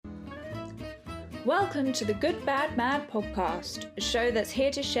Welcome to the Good Bad Mad podcast, a show that's here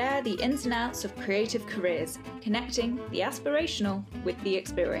to share the ins and outs of creative careers, connecting the aspirational with the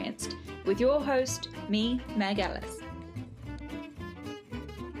experienced, with your host, me, Meg Ellis.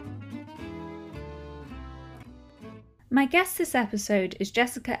 My guest this episode is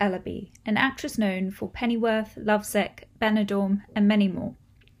Jessica Ellaby, an actress known for Pennyworth, Lovesick, Benidorm, and many more.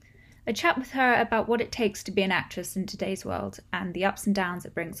 I chat with her about what it takes to be an actress in today's world and the ups and downs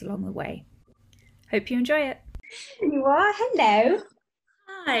it brings along the way. Hope you enjoy it. You are. Hello.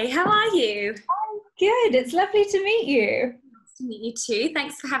 Hi, how are you? I'm good. It's lovely to meet you. Nice to meet you too.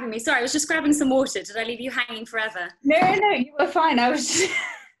 Thanks for having me. Sorry, I was just grabbing some water. Did I leave you hanging forever? No, you were fine. I was just...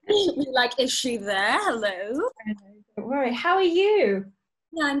 You're like, is she there? Hello. Don't worry. How are you?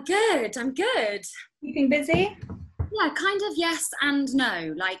 Yeah, I'm good. Keeping busy? Yeah, kind of yes and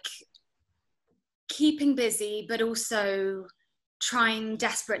no. Like keeping busy, but also trying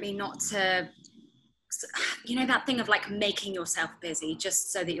desperately not to, you know, that thing of like making yourself busy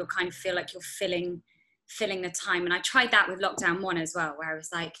just so that you'll kind of feel like you're filling the time. And I tried that with lockdown 1 as well, where I was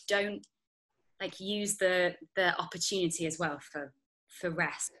like, don't like use the opportunity as well for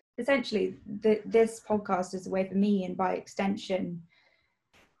rest. Essentially, this podcast is a way for me, and by extension,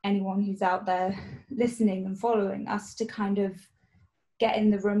 anyone who's out there listening and following us, to kind of get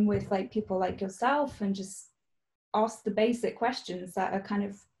in the room with like people like yourself and just ask the basic questions that are kind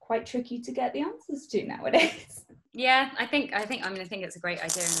of quite tricky to get the answers to nowadays. Yeah, I think it's a great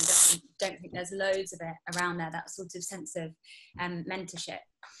idea, and I don't think there's loads of it around there, that sort of sense of mentorship.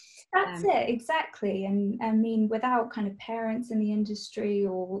 That's it, exactly. And I mean, without kind of parents in the industry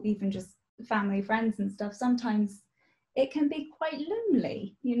or even just family, friends and stuff, sometimes it can be quite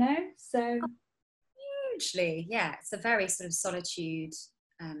lonely, you know? So hugely, yeah. It's a very sort of solitude,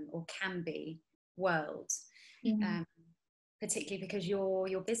 or can be, world, particularly because you're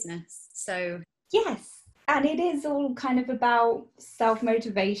your business. So yes. And it is all kind of about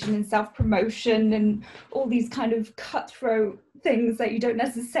self-motivation and self-promotion and all these kind of cutthroat things that you don't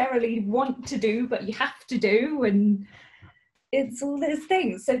necessarily want to do, but you have to do. And it's all those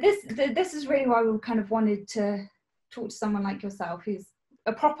things. So this is really why we kind of wanted to talk to someone like yourself, who's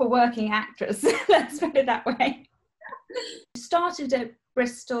a proper working actress. Let's put it that way. You started at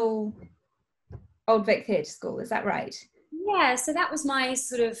Bristol Old Vic Theatre School, is that right? Yeah, so that was my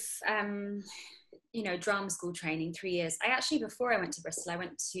sort of... drama school training, 3 years. I actually, before I went to Bristol, I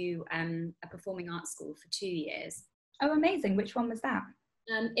went to a performing arts school for 2 years. Oh, amazing. Which one was that?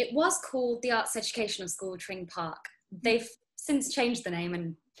 It was called the Arts Educational School, Tring Park. They've since changed the name,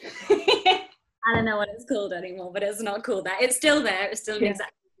 and I don't know what it's called anymore, but it's not called that. It's still there. It's still in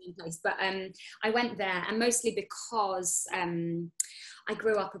exactly the same place. But I went there, and mostly because I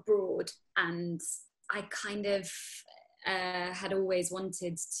grew up abroad, and I kind of had always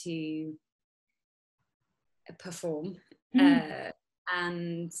wanted to perform, and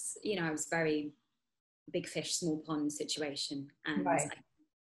I was very big fish small pond situation, and right.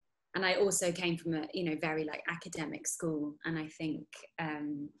 And I also came from a very like academic school, and I think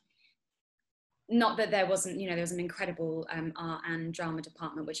not that there wasn't there was an incredible art and drama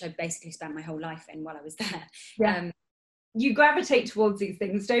department, which I basically spent my whole life in while I was there. You gravitate towards these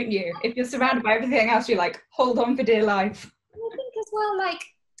things, don't you? If you're surrounded by everything else, you're like, hold on for dear life. I think as well, like,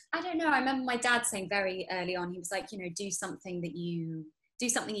 I don't know, I remember my dad saying very early on, he was like, do something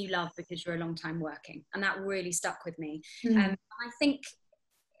you love because you're a long time working. And that really stuck with me. I think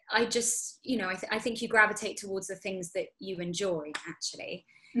I just, I think you gravitate towards the things that you enjoy, actually.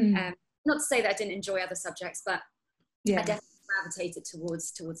 Not to say that I didn't enjoy other subjects, but I definitely gravitated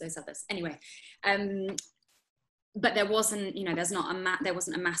towards those others. Anyway, but there wasn't, there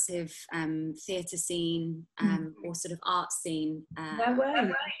wasn't a massive theatre scene or sort of art scene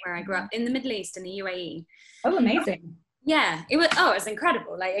where I grew up, in the Middle East, in the UAE. Oh, amazing. Yeah, it was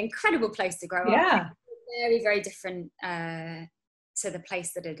incredible, like incredible place to grow up. Very, very different to the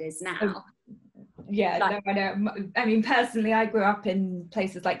place that it is now. Yeah, like, no, I know. I mean, personally, I grew up in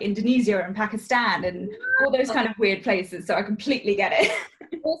places like Indonesia and Pakistan and all those kind of weird places, so I completely get it.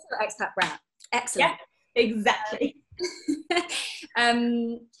 Also expat brat. Excellent. Yeah, exactly.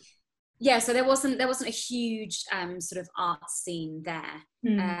 So there wasn't a huge sort of art scene there.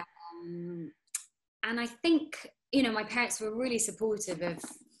 And I think, my parents were really supportive of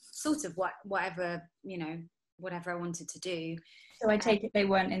sort of whatever I wanted to do. So I take it they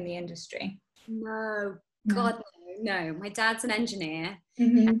weren't in the industry? No, God, no. My dad's an engineer,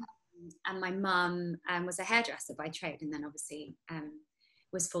 and my mum was a hairdresser by trade, and then obviously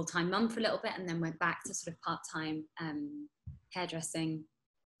was full-time mum for a little bit, and then went back to sort of part-time hairdressing.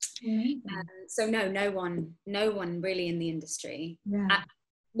 So no one really in the industry.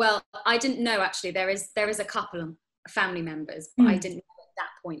 Well, I didn't know actually. There is a couple of family members, but I didn't know at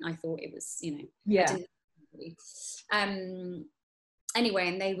that point. I thought it was, I Yeah. didn't know anybody. Anyway,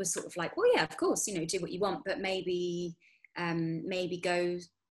 and they were sort of like, well, yeah, of course, do what you want, but maybe go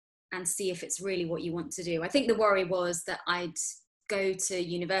and see if it's really what you want to do. I think the worry was that I'd go to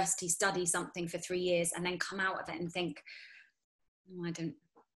university, study something for 3 years, and then come out of it and think, oh, I didn't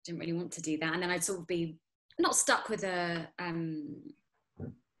really want to do that, and then I'd sort of be not stuck with a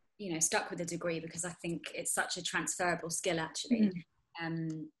stuck with a degree, because I think it's such a transferable skill actually.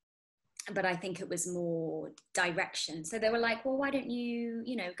 But I think it was more direction. So they were like, well, why don't you,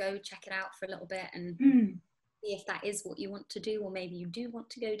 go check it out for a little bit and see if that is what you want to do, or maybe you do want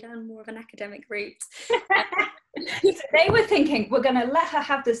to go down more of an academic route. So they were thinking, we're going to let her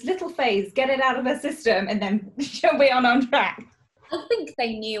have this little phase, get it out of her system, and then she'll be on track. I think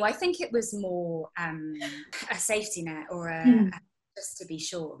they knew. I think it was more a safety net, or just to be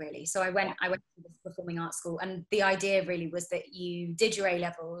sure, really. So I went to this performing arts school, and the idea really was that you did your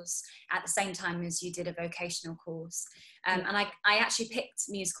A-levels at the same time as you did a vocational course. And I actually picked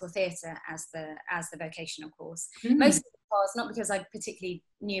musical theatre as the vocational course, mostly because, not because I particularly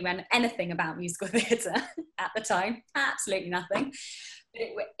knew anything about musical theatre at the time, absolutely nothing.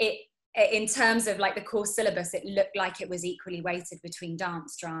 But it in terms of like the course syllabus, it looked like it was equally weighted between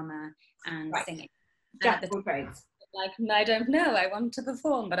dance, drama, and singing. Jack of all trades. Like, I don't know, I want to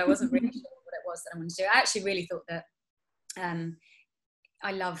perform, but I wasn't really sure what it was that I wanted to do. I actually really thought that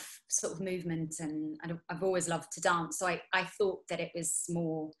I love sort of movement, and I've always loved to dance, so I thought that it was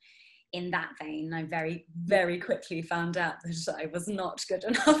more in that vein. I very, very quickly found out that I was not good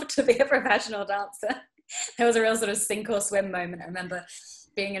enough to be a professional dancer. There was a real sort of sink or swim moment. I remember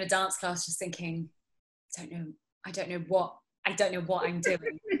being in a dance class just thinking, I don't know what I'm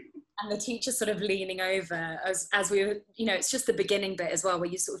doing. And the teacher sort of leaning over as we were, it's just the beginning bit as well, where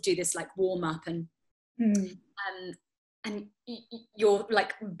you sort of do this like warm up, and your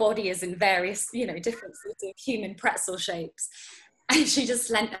like body is in various, different sorts of human pretzel shapes. And she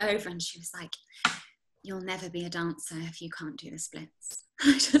just leant over and she was like, you'll never be a dancer if you can't do the splits.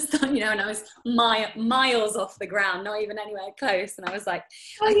 I just thought, and I was miles off the ground, not even anywhere close. And I was like,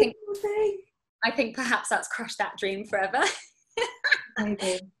 I think perhaps that's crushed that dream forever.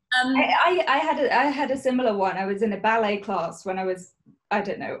 I had a similar one. I was in a ballet class when I was, I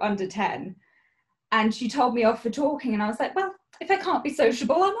don't know, under 10, and she told me off for talking, and I was like, well, if I can't be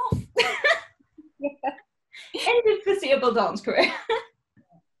sociable, I'm off. Ended foreseeable dance career.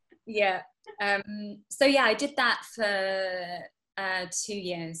 Yeah. So yeah, I did that for 2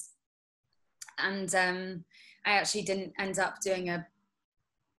 years, and I actually didn't end up doing a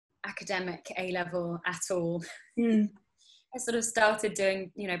academic A-level at all. I sort of started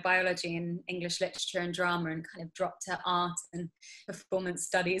doing, biology and English literature and drama, and kind of dropped to art and performance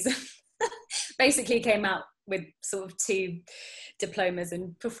studies. Basically came out with sort of 2 diplomas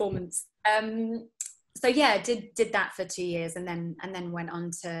in performance. So yeah, did that for 2 years, and then went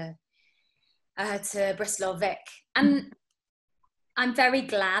on to Bristol Vic. And I'm very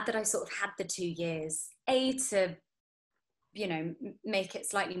glad that I sort of had the 2 years, to, make it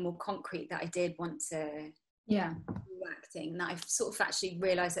slightly more concrete that I did want to do acting, that I've sort of actually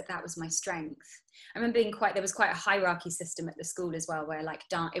realised that was my strength. I remember there was quite a hierarchy system at the school as well, where like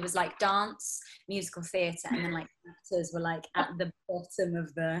it was like dance, musical theatre, and then like actors were like at the bottom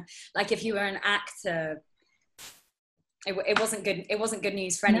of the, like if you were an actor, it wasn't good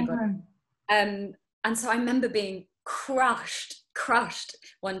news for anybody. And so I remember being crushed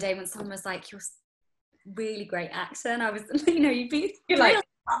one day when someone was like, you're a really great actor, and I was, you're like,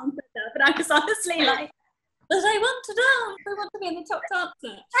 but I was honestly like, but I want to dance. I want to be in the top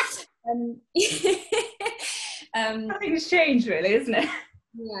dancer. Nothing's changed, really, isn't it?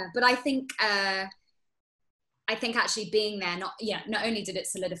 Yeah, but I think actually being there, not only did it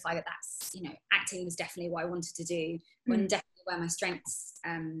solidify that that's, acting was definitely what I wanted to do, and definitely where my strengths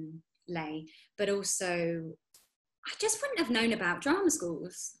lay, but also I just wouldn't have known about drama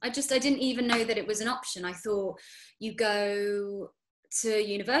schools. I didn't even know that it was an option. I thought you go to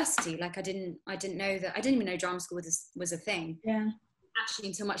university, like I didn't know that. I didn't even know drama school was a thing. Yeah. Actually,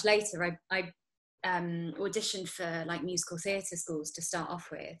 until much later, I auditioned for like musical theatre schools to start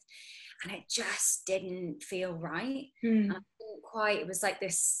off with, and it just didn't feel right. And I didn't quite. It was like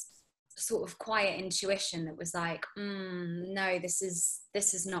this sort of quiet intuition that was like, no, this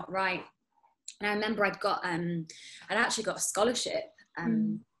is not right. And I remember I'd actually got a scholarship.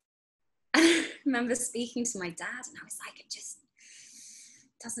 And I remember speaking to my dad, and I was like, it just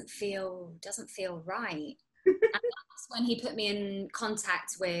doesn't feel right. And that's when he put me in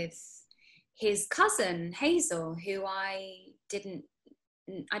contact with his cousin Hazel, who I didn't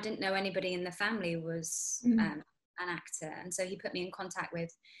I didn't know anybody in the family was an actor, and so he put me in contact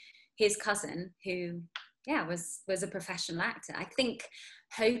with his cousin, who was a professional actor. I think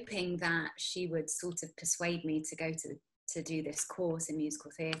hoping that she would sort of persuade me to go to do this course in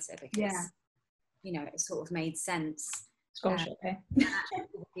musical theatre, because you know, it sort of made sense. Scholarship, the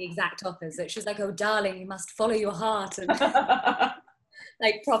exact opposite. She was like, "Oh darling, you must follow your heart," and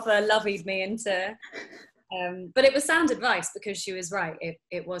like proper loveyed me into but it was sound advice, because she was right.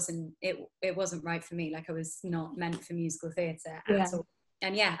 It wasn't right for me. Like, I was not meant for musical theatre at all.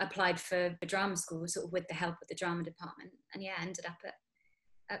 And applied for the drama school sort of with the help of the drama department, and ended up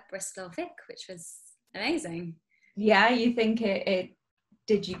at Bristol Vic, which was amazing. Yeah, you think it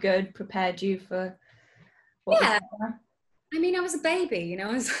did you good, prepared you for what was there? I mean, I was a baby, you know.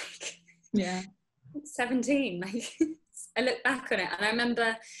 I was like 17. Like, I look back on it, and I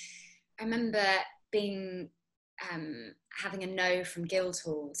remember being having a no from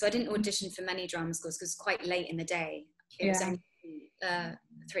Guildhall. So I didn't audition for many drama schools because it was quite late in the day. It was only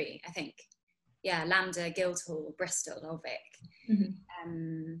 3, I think. Yeah, LAMDA, Guildhall, Bristol, or Vic.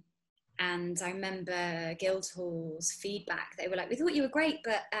 And I remember Guildhall's feedback. They were like, "We thought you were great,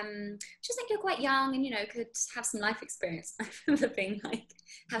 but just think you're quite young and, you know, could have some life experience." I remember being like,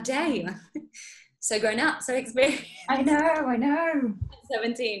 "How dare you?" So grown up, so experienced. I know.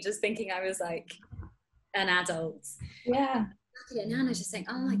 17, just thinking I was like an adult. Yeah. And I was just saying,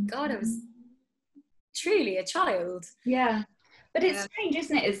 "Oh my God, I was truly a child." Yeah. But it's strange,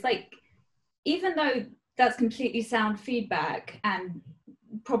 isn't it? It's like, even though that's completely sound feedback and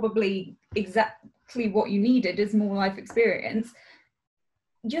probably exactly what you needed is more life experience,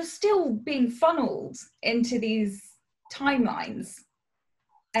 you're still being funneled into these timelines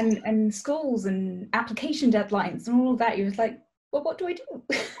and schools and application deadlines and all of that. You're just like, well, what do I do?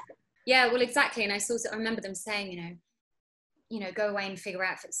 Yeah, well, exactly. And I remember them saying, you know, go away and figure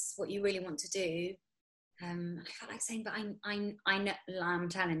out if it's what you really want to do. I felt like saying, but I know, I'm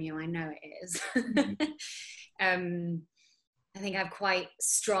telling you, I know it is. I think I have quite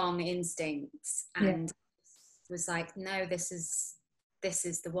strong instincts, and was like, no, this is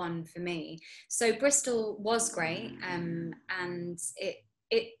the one for me. So Bristol was great, and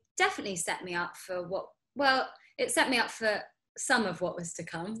it definitely set me up for it set me up for some of what was to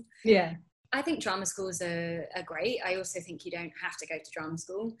come. Yeah. I think drama schools are great. I also think you don't have to go to drama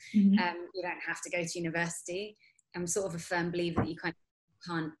school. You don't have to go to university. I'm sort of a firm believer that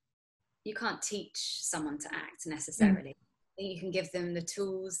you can't teach someone to act necessarily. I think you can give them the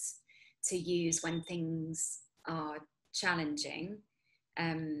tools to use when things are challenging.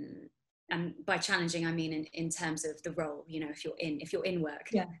 And by challenging, I mean in terms of the role. You know, if you're in work.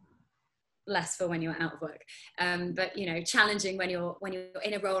 Yeah. Less for when you're out of work, but you know, challenging when you're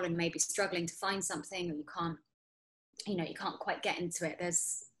in a role and maybe struggling to find something, or you can't quite get into it.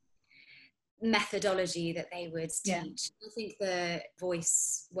 There's methodology that they would teach. I think the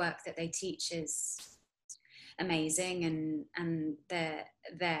voice work that they teach is amazing, and they're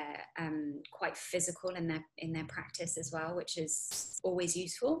quite physical in their practice as well, which is always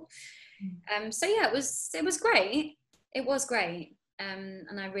useful. So yeah, it was great. It was great.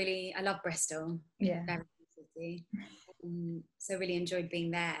 And I love Bristol. Yeah. Very city. So really enjoyed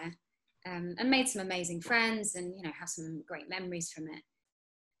being there, and made some amazing friends, and you know, have some great memories from it.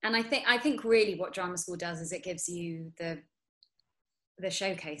 And I think really what drama school does is it gives you the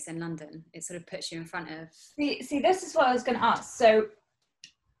showcase in London. It sort of puts you in front of. See, this is what I was going to ask. So,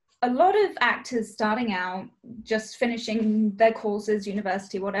 a lot of actors starting out, just finishing their courses,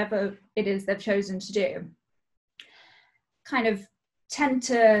 university, whatever it is they've chosen to do, kind of tend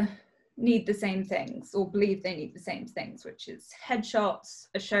to need the same things, or believe they need the same things, which is headshots,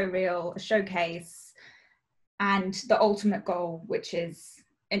 a show reel, a showcase, and the ultimate goal, which is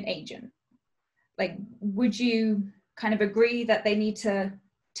an agent. Like, would you kind of agree that they need to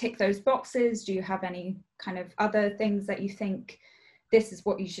tick those boxes? Do you have any kind of other things that you think this is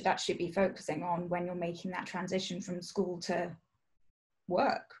what you should actually be focusing on when you're making that transition from school to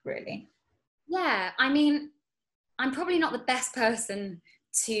work, really? Yeah, I mean, I'm probably not the best person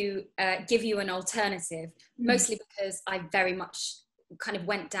to give you an alternative, mostly because I very much kind of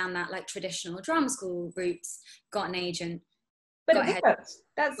went down that like traditional drama school route, got an agent. But it works.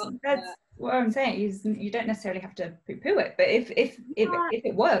 That's what I'm saying. You don't necessarily have to poo-poo it, but if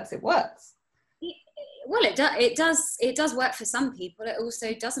it works, it works. Well, it does work for some people. It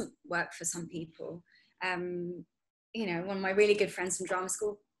also doesn't work for some people. You know, one of my really good friends from drama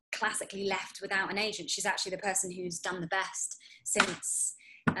school classically left without an agent. She's actually the person who's done the best since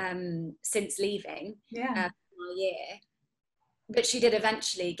leaving my year. But she did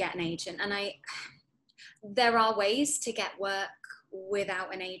eventually get an agent, and there are ways to get work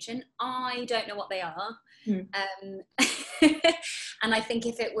without an agent. I don't know what they are. Mm. And I think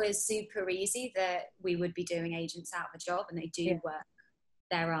if it was super easy, that we would be doing agents out of a job, and they do work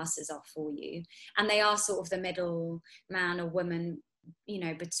their asses off for you. And they are sort of the middle man or woman, you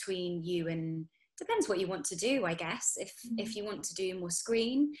know, between you and, depends what you want to do, I guess. If you want to do more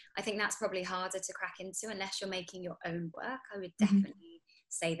screen, I think that's probably harder to crack into unless you're making your own work. I would definitely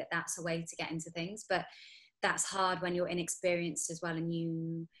say that that's a way to get into things, but that's hard when you're inexperienced as well, and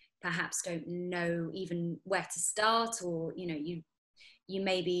you perhaps don't know even where to start, or, you know, you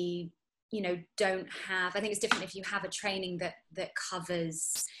maybe, you know, don't have, I think it's different if you have a training that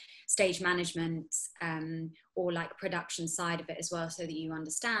covers stage management, or like production side of it as well, so that you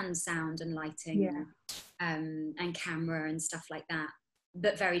understand sound and lighting, and camera and stuff like that.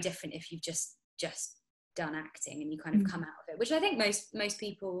 But very different if you've just done acting and you kind of come out of it, which I think most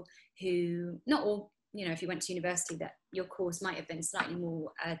people who, not all, you know, if you went to university, that your course might have been slightly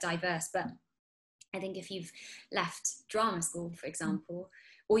more diverse, but I think if you've left drama school, for example,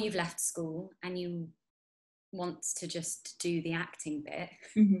 or you've left school and you want to just do the acting bit,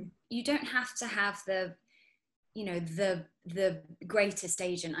 you don't have to have the, you know, the greatest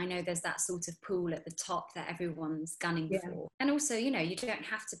agent. I know there's that sort of pool at the top that everyone's gunning for. And also, you know, you don't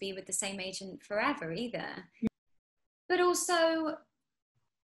have to be with the same agent forever either. But also,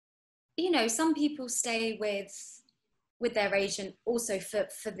 you know, some people stay with their agent also for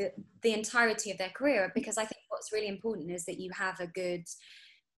the entirety of their career, because I think what's really important is that you have a good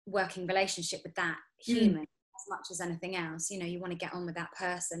working relationship with that human as much as anything else. You know, you want to get on with that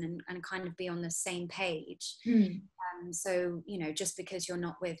person and kind of be on the same page. So, you know, just because you're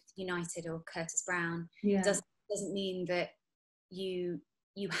not with United or Curtis Brown doesn't mean that you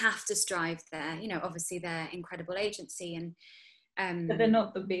have to strive there. You know, obviously they're incredible agency, and but they're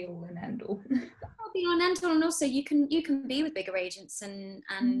not the be all and end all. Not be all and end all, and also you can be with bigger agents and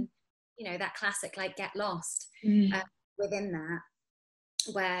you know, that classic like Get Lost within that,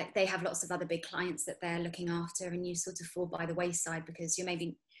 where they have lots of other big clients that they're looking after, and you sort of fall by the wayside because you're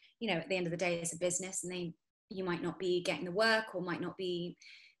maybe, you know, at the end of the day it's a business, and you might not be getting the work or might not be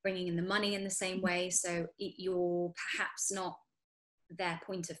bringing in the money in the same way, so you're perhaps not their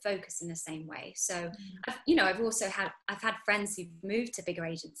point of focus in the same way. So I've had friends who've moved to bigger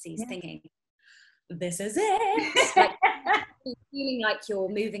agencies thinking this is it, like feeling like you're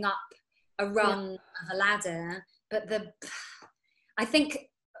moving up a rung of a ladder. But I think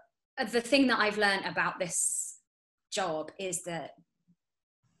the thing that I've learned about this job is that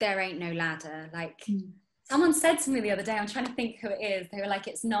there ain't no ladder. Like someone said to me the other day, I'm trying to think who it is, they were like,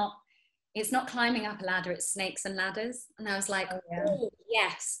 it's not climbing up a ladder, it's snakes and ladders. And I was like, oh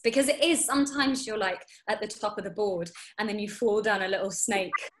yes, because it is. Sometimes you're like at the top of the board and then you fall down a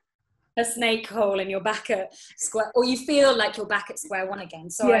snake hole and you're back at square, or you feel like you're back at square one again.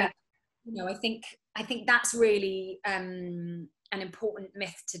 So I think that's really an important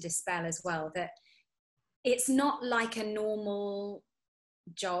myth to dispel as well, that it's not like a normal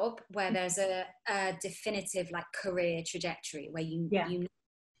job where there's a definitive like career trajectory where you know,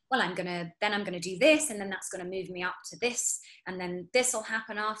 well, I'm gonna do this, and then that's gonna move me up to this, and then this will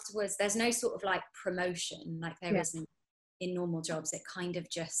happen afterwards. There's no sort of like promotion like there is in normal jobs. It kind of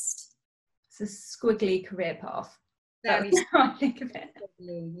just, it's a squiggly career path. Very I think of it.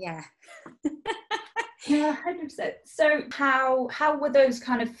 Yeah. Yeah, 100%. So how were those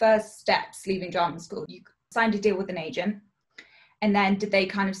kind of first steps leaving drama school? You signed a deal with an agent, and then did they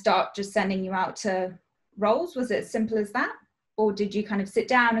kind of start just sending you out to roles? Was it as simple as that? Or did you kind of sit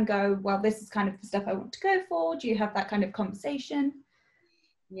down and go, well, this is kind of the stuff I want to go for? Do you have that kind of conversation?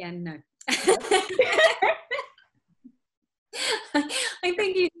 Yeah, no. I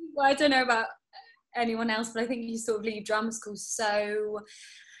think I don't know about anyone else, but I think you sort of leave drama school so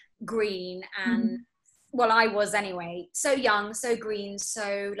green and, well, I was anyway, so young, so green,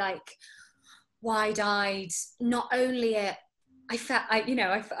 so like wide-eyed. Not only I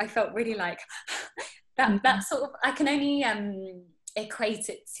felt really like that sort of, I can only equate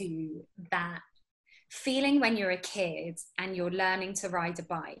it to that feeling when you're a kid and you're learning to ride a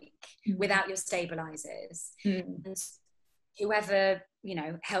bike without your stabilizers, and whoever, you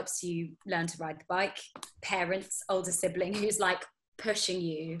know, helps you learn to ride the bike, parents, older sibling who's like pushing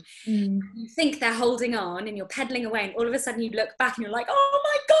you, you think they're holding on and you're pedaling away, and all of a sudden you look back and you're like, oh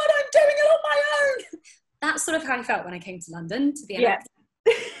my god, I'm doing it on my own. That's sort of how I felt when I came to London to be an actor.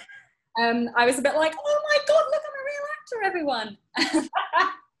 I was a bit like, oh my god, look, I'm a real actor, everyone.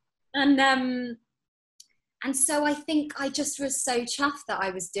 And so I think I just was so chuffed that I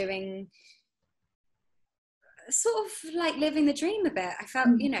was doing sort of like living the dream a bit. I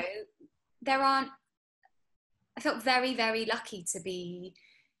felt, you know, there aren't I felt very, very lucky to be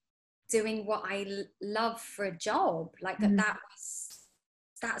doing what I love for a job. Like that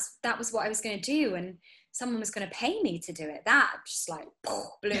was what I was going to do, and someone was going to pay me to do it. That just like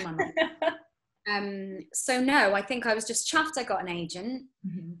blew my mind. So no, I think I was just chuffed I got an agent,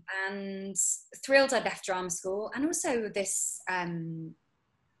 and thrilled I left drama school. And also this,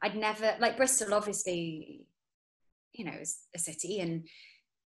 I'd never, like Bristol obviously, you know, is a city, and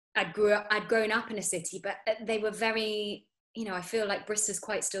I'd grown up in a city, but they were very, you know, I feel like Bristol's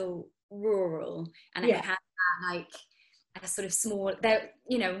quite still rural, and it had that, like, a sort of small, there,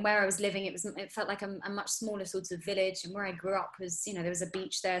 you know, where I was living, it felt like a much smaller sort of village, and where I grew up was, you know, there was a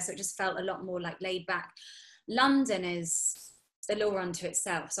beach there, so it just felt a lot more like laid back. London is the law unto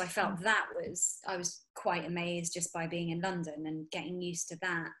itself, so I felt I was quite amazed just by being in London and getting used to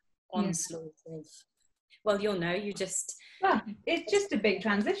that onslaught of, well, you'll know, it's just a big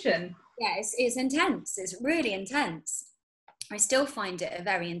transition. Yeah, it's intense. It's really intense. I still find it a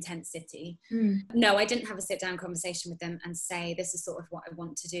very intense city. No, I didn't have a sit-down conversation with them and say, this is sort of what I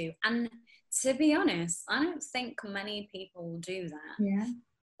want to do. And to be honest, I don't think many people do that. Yeah.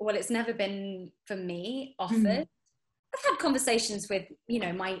 Well, it's never been, for me, offered. I've had conversations with, you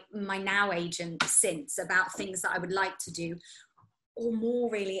know, my now agent since about things that I would like to do, or more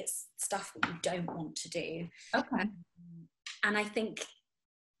really it's stuff that you don't want to do. Okay. And I think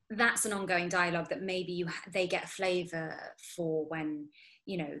that's an ongoing dialogue that maybe they get a flavour for when,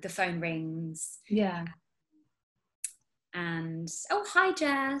 you know, the phone rings. Yeah. And, oh, hi,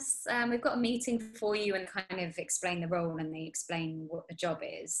 Jess. We've got a meeting for you, and kind of explain the role, and they explain what the job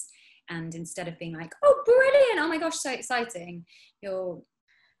is. And instead of being like, oh, brilliant, oh my gosh, so exciting, you're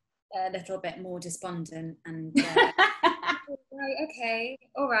a little bit more despondent and, right, okay,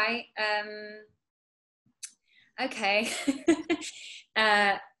 all right, okay.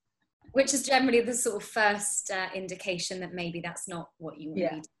 Which is generally the sort of first indication that maybe that's not what you want to be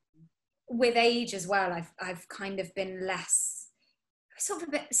doing. With age as well, I've kind of been less, sort of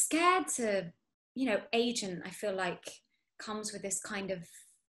a bit scared to, you know, agent, I feel like comes with this kind of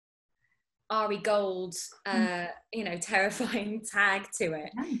Ari Gold, you know, terrifying tag to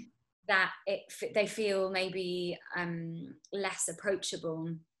it, that they feel maybe less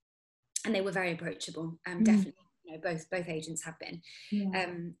approachable, and they were very approachable, definitely. You know, both agents have been,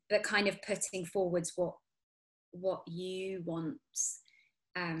 but kind of putting forwards what you want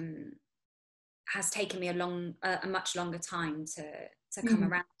has taken me a much longer time to come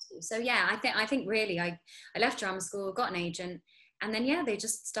around to. So yeah, I think really I left drama school, got an agent, and then they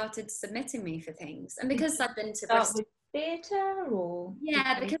just started submitting me for things. And because I've been to Bristol, theatre, or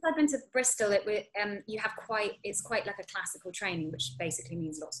because I've been to Bristol, it's quite like a classical training, which basically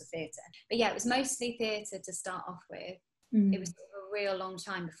means lots of theatre. But it was mostly theatre to start off with. It was a real long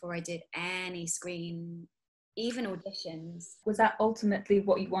time before I did any screen, even auditions. Was that ultimately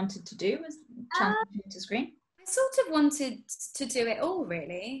what you wanted to do, was transition to screen? I sort of wanted to do it all,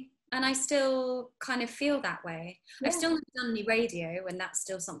 really. And I still kind of feel that way. I've still not done any radio, and that's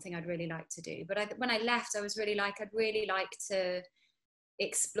still something I'd really like to do. But when I left, I was really like, I'd really like to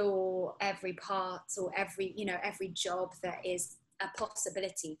explore every part, or every job that is a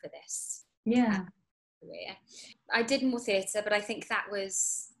possibility for this career. I did more theatre, but I think that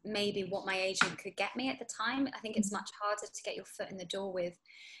was maybe what my agent could get me at the time. I think it's much harder to get your foot in the door with,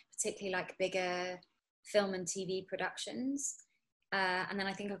 particularly like bigger film and TV productions. And then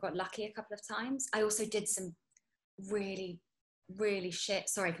I think I got lucky a couple of times. I also did some really, really shit,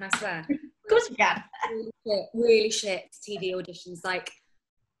 sorry, can I swear? Of course you can. Really shit TV auditions. Like,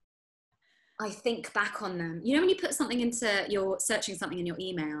 I think back on them. You know when you put something you're searching something in your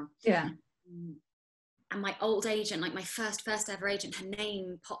email? Yeah. And my old agent, like my first ever agent, her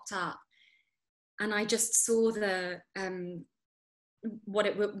name popped up. And I just saw the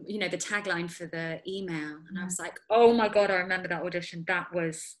tagline for the email, and I was like, oh my god, I remember that audition. That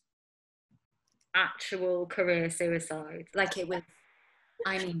was actual career suicide. Like, it was,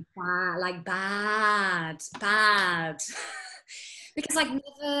 I mean, bad because I'd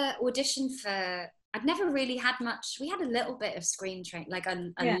never auditioned I'd never really had much. We had a little bit of screen training, like a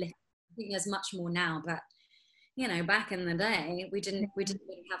little, I think there's much more now, but you know, back in the day we didn't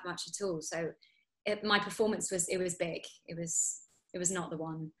really have much at all. So my performance was big. It was not the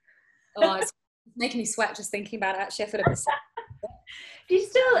one. Oh, it's making me sweat just thinking about it. Actually, I feel a bit sad. Do you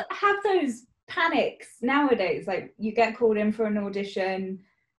still have those panics nowadays? Like, you get called in for an audition.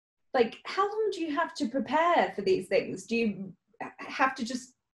 Like, how long do you have to prepare for these things? Do you have to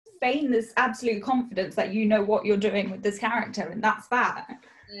just feign this absolute confidence that you know what you're doing with this character, and that's that?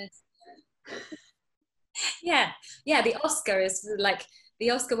 Yes. Yeah. The Oscar is like the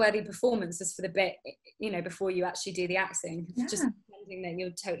Oscar-worthy performance is for the bit, you know, before you actually do the acting. Yeah. Just pretending that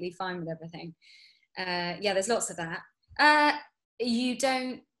you're totally fine with everything. Yeah, there's lots of that. You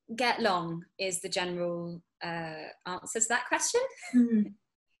don't get long is the general answer to that question. Mm.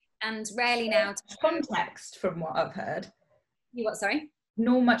 And rarely now. Context from what I've heard. You what, sorry?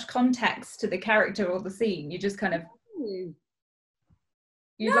 Not much context to the character or the scene. You just kind of...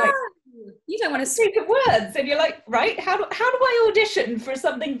 No, you don't want to speak of words, and you're like, right, how do I audition for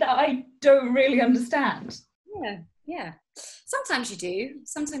something that I don't really understand? Yeah. Sometimes you do.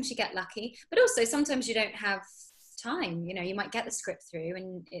 Sometimes you get lucky, but also sometimes you don't have time. You know, you might get the script through,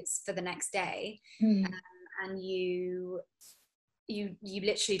 and it's for the next day, and you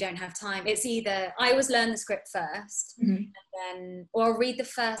literally don't have time. It's either I always learn the script first, and then, or I'll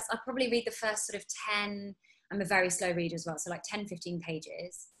probably read the first sort of 10. I'm a very slow reader as well, so like 10-15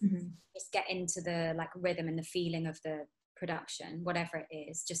 pages, just get into the like rhythm and the feeling of the production, whatever it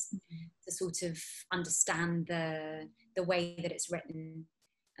is, just to sort of understand the way that it's written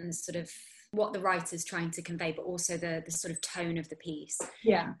and the sort of what the writer's trying to convey, but also the sort of tone of the piece.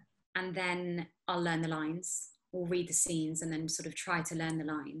 Yeah. And then I'll learn the lines or read the scenes and then sort of try to learn the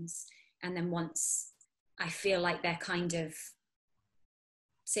lines. And then once I feel like they're kind of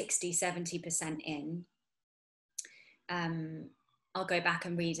 60-70% in, I'll go back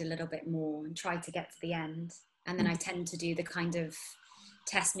and read a little bit more and try to get to the end. And then I tend to do the kind of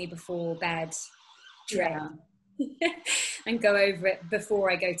test me before bed trick and go over it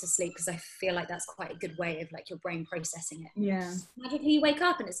before I go to sleep, because I feel like that's quite a good way of like your brain processing it. Yeah. Magically you wake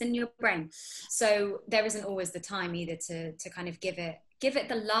up and it's in your brain. So there isn't always the time either to kind of give it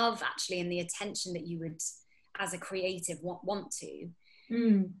the love actually and the attention that you would as a creative want to.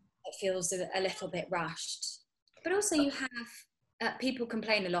 It feels a little bit rushed. But also you have, people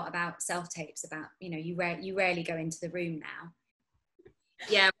complain a lot about self-tapes, about, you know, you rarely go into the room now.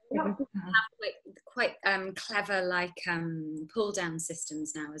 Yeah, we have like quite clever like pull-down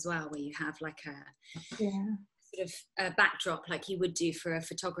systems now as well, where you have like a sort of a backdrop like you would do for a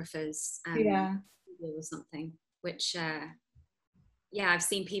photographer's video or something, which I've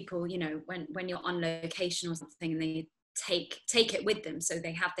seen people, you know, when you're on location or something, and they take it with them, so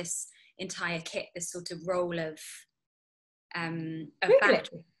they have this entire kit, this sort of roll of backdrop.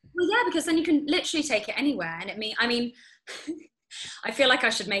 Well, yeah, because then you can literally take it anywhere, and I mean I feel like I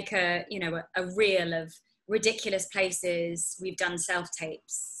should make a reel of ridiculous places we've done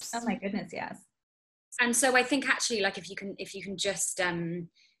self-tapes. Oh my goodness, yes. And so I think actually, like, if you can just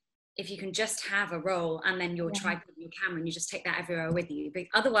have a roll and then your tripod and your camera, and you just take that everywhere with you. But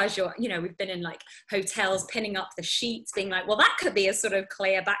otherwise we've been in like hotels pinning up the sheets being like, well, that could be a sort of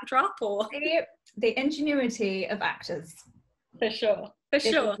clear backdrop, or the ingenuity of actors. For sure.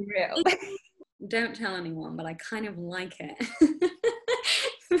 Real. Don't tell anyone, but I kind of like it.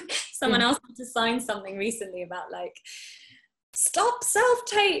 Someone else had to sign something recently about like, stop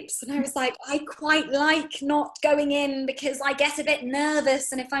self-tapes, and I was like, I quite like not going in because I get a bit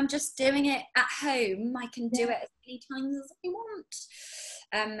nervous, and if I'm just doing it at home I can do it as many times as I want.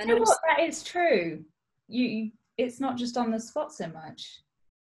 And you know what, that is true. It's not just on the spot so much.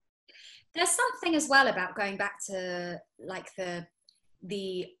 There's something as well about going back to like the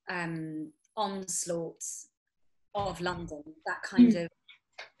onslaught of London, that kind of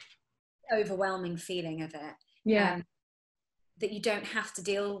overwhelming feeling of it. That you don't have to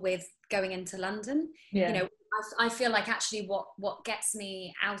deal with going into London. You know, I feel like actually what gets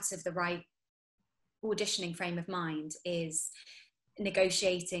me out of the right auditioning frame of mind is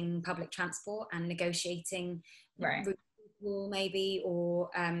negotiating public transport and negotiating maybe, or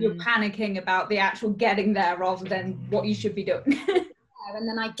you're panicking about the actual getting there rather than what you should be doing. And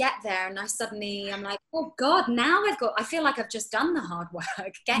then I get there and I'm like, oh God, now I feel like I've just done the hard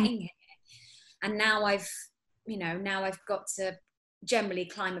work getting here, and now I've got to generally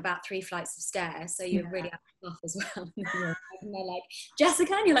climb about 3 flights of stairs, so you're really off as well. And they're like,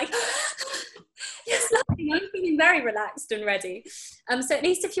 Jessica, and you're like, yes, lovely. I'm feeling very relaxed and ready. So at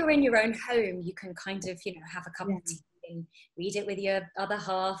least if you're in your own home, you can kind of, have a cup of tea and read it with your other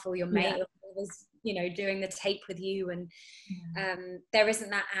half or your mate or whoever's, doing the tape with you, and there isn't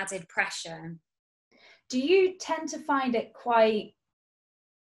that added pressure. Do you tend to find it quite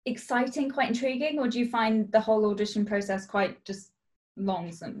exciting, quite intriguing, or do you find the whole audition process quite just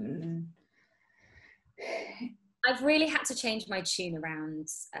longsome? I've really had to change my tune around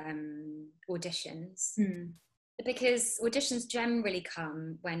auditions, because auditions generally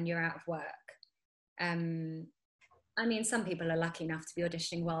come when you're out of work. I mean, some people are lucky enough to be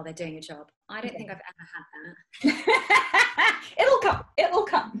auditioning while they're doing a job. I don't think I've ever had that. It'll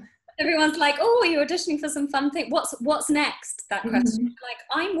come. Everyone's like, oh, you're auditioning for some fun thing. What's next? That question. Like,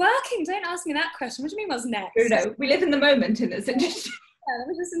 I'm working. Don't ask me that question. What do you mean what's next? No, we live in the moment in this industry. Yeah, let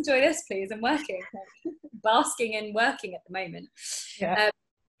me just enjoy this, please. I'm working. Basking in working at the moment.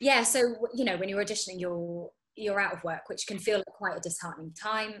 Yeah. So, you know, when you're auditioning, you're out of work, which can feel like quite a disheartening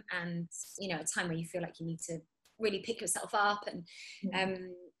time, and, you know, a time where you feel like you need to really pick yourself up,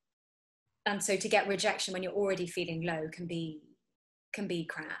 and so to get rejection when you're already feeling low can be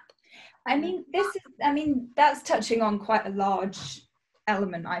crap. I mean, that's touching on quite a large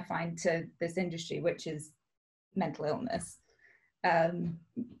element, I find, to this industry, which is mental illness.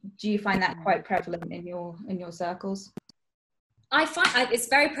 Do you find that quite prevalent in your circles? I find it's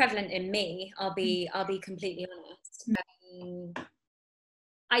very prevalent in me. I'll be completely honest.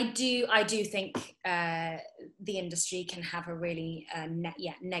 I do think the industry can have a really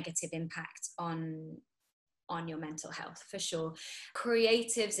negative impact on your mental health, for sure.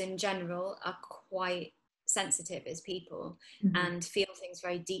 Creatives in general are quite sensitive as people, and feel things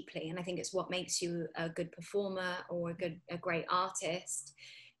very deeply, and I think it's what makes you a good performer or a great artist.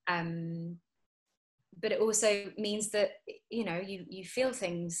 But it also means that, you know, you feel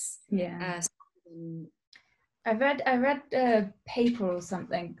things. I read a paper or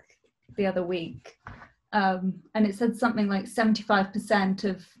something the other week, and it said something like 75%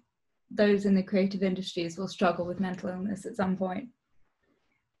 of those in the creative industries will struggle with mental illness at some point.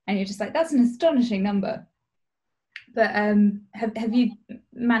 And you're just like, that's an astonishing number. But have you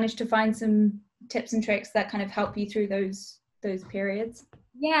managed to find some tips and tricks that kind of help you through those periods?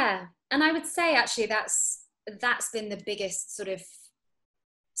 Yeah, and I would say actually that's been the biggest sort of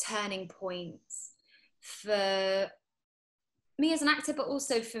turning point for me as an actor, but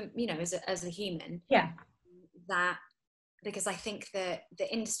also for, you know, as a human. Yeah. That, because I think that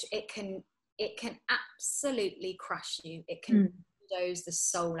the industry, it can absolutely crush you. It can bulldoze the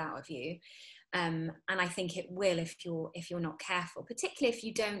soul out of you. And I think it will if you're not careful, particularly if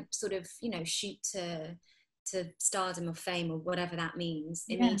you don't sort of, you know, shoot to stardom or fame or whatever that means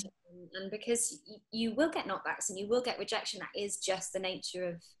immediately. And because you will get knockbacks and you will get rejection. That is just the nature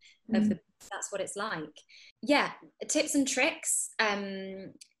of that's what it's like. Yeah, tips and tricks.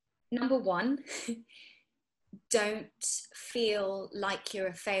 Number one, don't feel like you're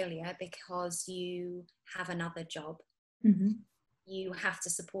a failure because you have another job. You have to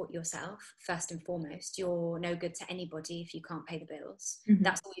support yourself first and foremost. You're no good to anybody if you can't pay the bills.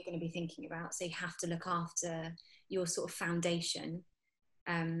 That's all you're going to be thinking about. So you have to look after your sort of foundation.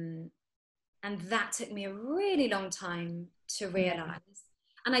 And that took me a really long time to realize.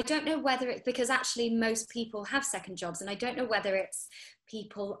 And I don't know whether it's because actually most people have second jobs, and I don't know whether it's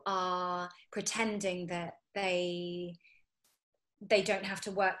people are pretending that they don't have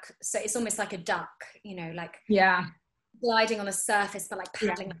to work. So it's almost like a duck, you know, like gliding on a surface, but like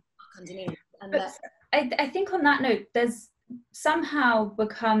paddling like a duck underneath. And I think on that note, there's somehow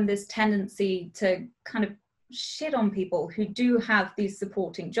become this tendency to kind of shit on people who do have these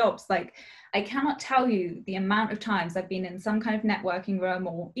supporting jobs. Like, I cannot tell you the amount of times I've been in some kind of networking room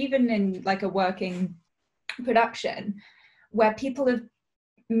or even in like a working production where people have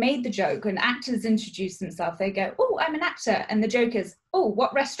made the joke and actors introduce themselves. They go, oh, I'm an actor. And the joke is, oh,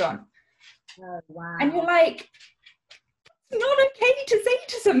 what restaurant? Oh, wow. And you're like, it's not okay to say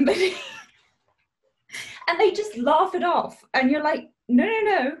to somebody. And they just laugh it off. And you're like,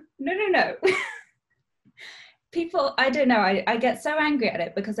 no. People, I don't know, I get so angry at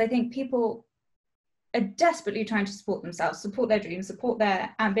it because I think people are desperately trying to support themselves, support their dreams, support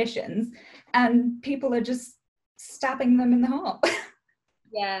their ambitions, and people are just stabbing them in the heart.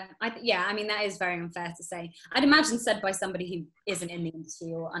 I mean, that is very unfair to say. I'd imagine said by somebody who isn't in the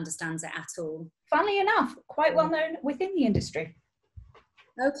industry or understands it at all. Funnily enough, quite well known within the industry.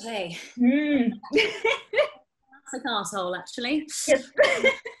 Okay. That's an arsehole, actually. Yes.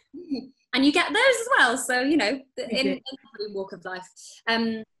 And you get those as well, so, you know, in every walk of life.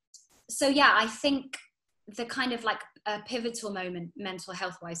 So yeah, I think the kind of like a pivotal moment mental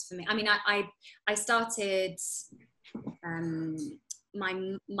health wise for me, I mean, I started, my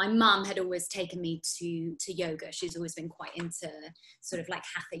mum had always taken me to yoga. She's always been quite into sort of like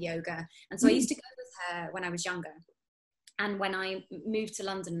hatha yoga, and so I used to go with her when I was younger. And when I moved to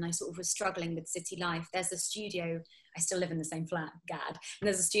London and I sort of was struggling with city life, there's a studio, I still live in the same flat, gad, and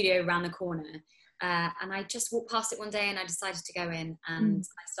there's a studio around the corner. And I just walked past it one day and I decided to go in, and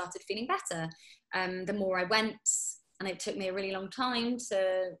I started feeling better. The more I went, and it took me a really long time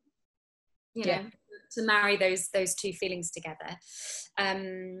to, you know, to marry those two feelings together.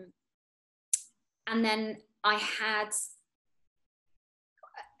 And then I had,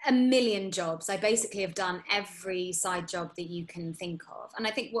 a million jobs. I basically have done every side job that you can think of. And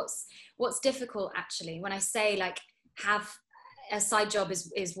I think what's difficult actually, when I say like have a side job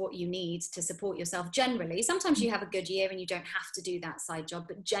is what you need to support yourself generally. Sometimes you have a good year and you don't have to do that side job,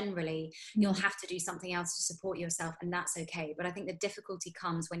 but generally you'll have to do something else to support yourself, and that's okay. But I think the difficulty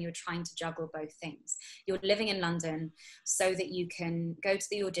comes when you're trying to juggle both things. You're living in London so that you can go to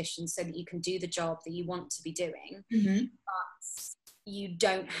the audition, so that you can do the job that you want to be doing, but you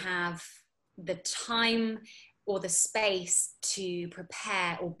don't have the time or the space to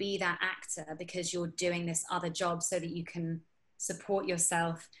prepare or be that actor because you're doing this other job so that you can support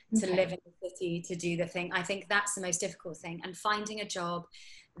yourself to live in the city, to do the thing. I think that's the most difficult thing. And finding a job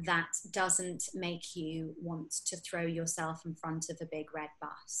that doesn't make you want to throw yourself in front of a big red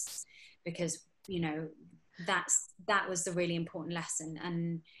bus, because, you know, that was the really important lesson.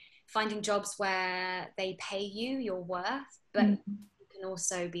 And finding jobs where they pay you your worth, but you can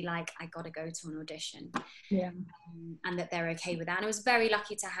also be like, I got to go to an audition. And that they're okay with that. And I was very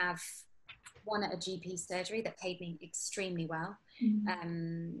lucky to have one at a GP surgery that paid me extremely well.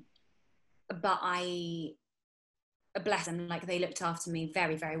 But I bless them, like they looked after me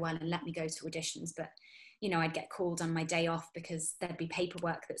very, very well and let me go to auditions. But, you know, I'd get called on my day off because there'd be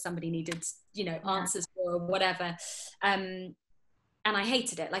paperwork that somebody needed, you know, answers for or whatever. And I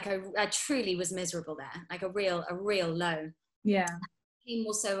hated it. Like I truly was miserable there, like a real low. Came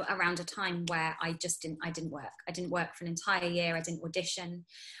also around a time where I didn't work for an entire year. I didn't audition.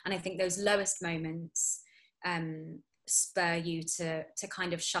 And I think those lowest moments spur you to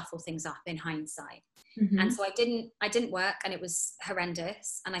kind of shuffle things up in hindsight. And so I didn't work, and it was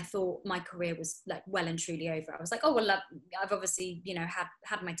horrendous. And I thought my career was like well and truly over. I was like, oh well, I've obviously, you know,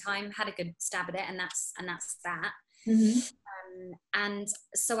 had my time, had a good stab at it, and that's that. And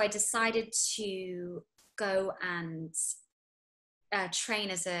so I decided to go and train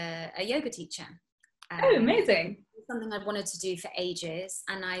as a yoga teacher. Oh, amazing. Something I'd wanted to do for ages.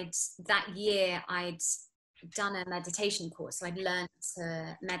 And that year I'd done a meditation course. So I'd learned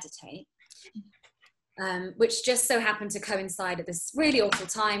to meditate, which just so happened to coincide at this really awful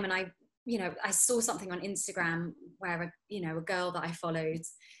time. And I saw something on Instagram where a girl that I followed,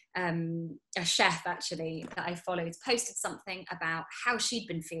 a chef actually that I followed, posted something about how she'd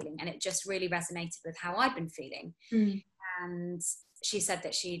been feeling. And it just really resonated with how I'd been feeling. And she said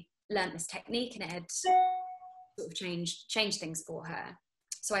that she'd learnt this technique and it had sort of changed things for her.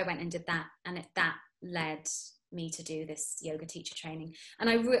 So I went and did that, and that led me to do this yoga teacher training. And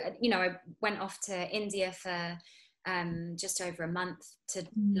I went off to India for just over a month to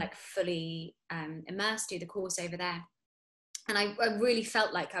like fully immerse, do the course over there. And I really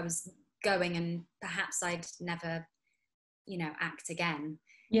felt like I was going, and perhaps I'd never, act again.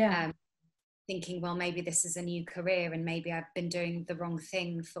 Thinking, well, maybe this is a new career and maybe I've been doing the wrong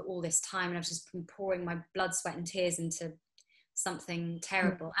thing for all this time, and I've just been pouring my blood, sweat and tears into something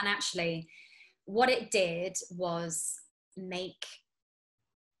terrible. And actually what it did was make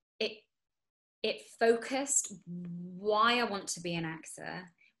it focused why I want to be an actor,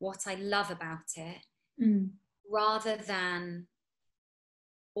 what I love about it, rather than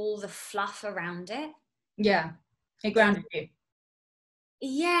all the fluff around it. It grounded you.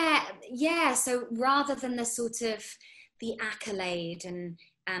 So rather than the sort of the accolade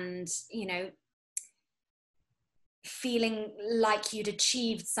and feeling like you'd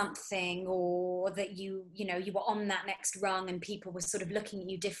achieved something, or that you were on that next rung and people were sort of looking at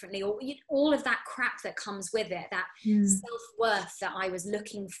you differently, or all of that crap that comes with it, that self-worth that I was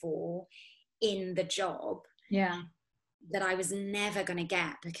looking for in the job, that I was never going to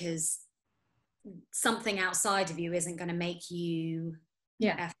get, because something outside of you isn't going to make you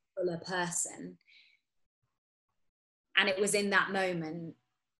a fuller person. And it was in that moment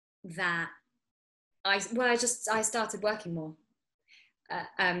that I started working more.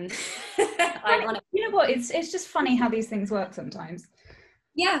 Ironic. You know what? It's just funny how these things work sometimes.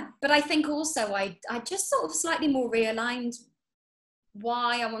 Yeah, but I think also I just sort of slightly more realigned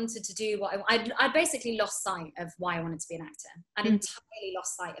why I wanted to do what I basically lost sight of why I wanted to be an actor. I'd entirely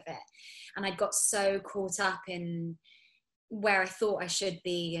lost sight of it, and I got so caught up in where I thought I should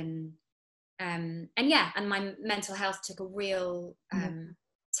be, and my mental health took a real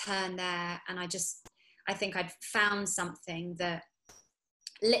turn there. And I think I'd found something that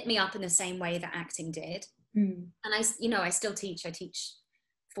lit me up in the same way that acting did. And I still teach. I teach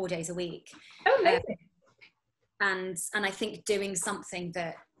 4 days a week. Oh, amazing. And I think doing something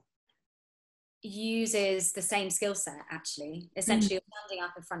that uses the same skill set, actually, essentially standing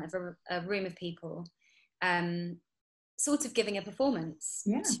up in front of a room of people, sort of giving a performance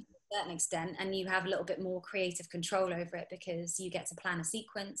to certain extent, and you have a little bit more creative control over it because you get to plan a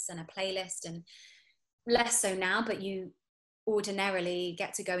sequence and a playlist, and less so now, but you ordinarily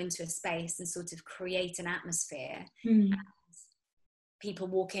get to go into a space and sort of create an atmosphere. People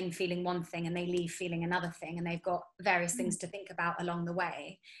walk in feeling one thing and they leave feeling another thing, and they've got various things to think about along the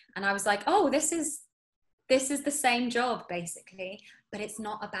way. And I was like, oh, this is the same job basically, but it's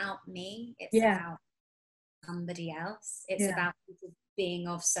not about me, it's about somebody else. It's about being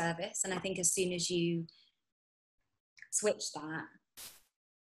of service. And I think as soon as you switch that,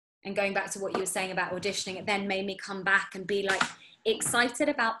 and going back to what you were saying about auditioning, it then made me come back and be like excited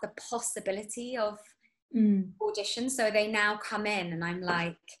about the possibility of auditions. So they now come in and I'm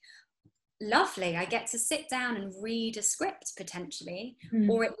like, lovely, I get to sit down and read a script potentially,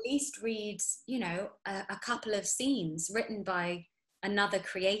 or at least read, you know, a couple of scenes written by another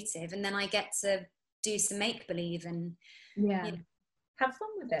creative, and then I get to do some make-believe and you know, have fun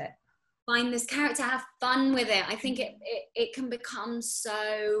with it, find this character, have fun with it. I think it can become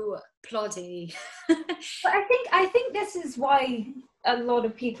so ploddy. But I think this is why a lot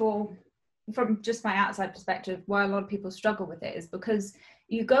of people, from just my outside perspective, why a lot of people struggle with it is because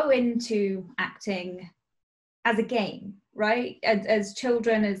you go into acting as a game, right? As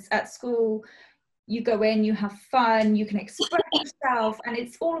children, as at school, you go in, you have fun, you can express yourself, and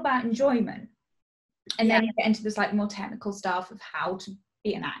it's all about enjoyment. And then you get into this like more technical stuff of how to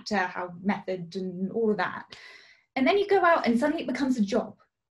be an actor, how method and all of that. And then you go out and suddenly it becomes a job.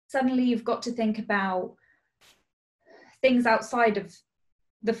 Suddenly you've got to think about things outside of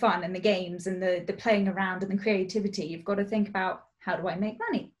the fun and the games and the playing around and the creativity. You've got to think about, how do I make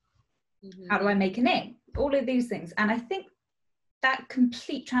money? How do I make a name? All of these things. And I think that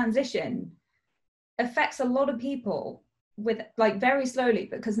complete transition affects a lot of people with like very slowly,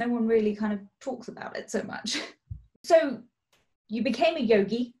 because no one really kind of talks about it so much. So you became a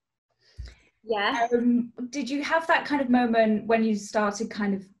yogi. Yeah. Did you have that kind of moment when you started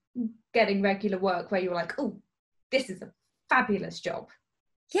kind of getting regular work where you were like, oh, this is a fabulous job?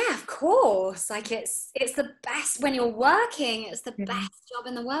 Yeah, of course. Like it's the best when you're working. It's the best job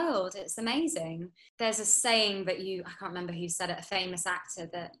in the world. It's amazing. There's a saying that I can't remember who said it, a famous actor,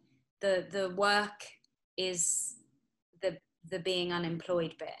 that the work is the being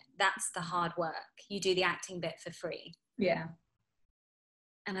unemployed bit. That's the hard work. You do the acting bit for free. Yeah.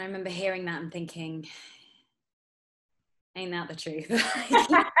 And I remember hearing that and thinking, ain't that the truth?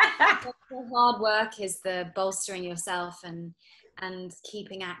 The hard work is the bolstering yourself and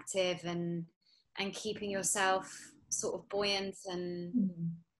keeping active and keeping yourself sort of buoyant and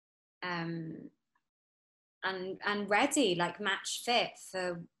ready, like match fit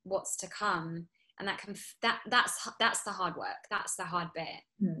for what's to come. And that's the hard work. That's the hard bit.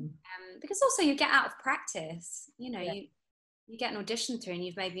 Because also you get out of practice. You know, you get an audition through and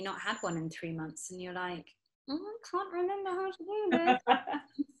you've maybe not had one in 3 months, and you're like, I can't remember how to do this.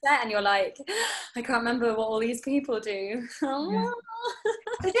 And you're like, I can't remember what all these people do. So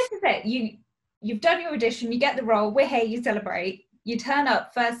this is it. You've done your audition, you get the role, we're here, you celebrate, you turn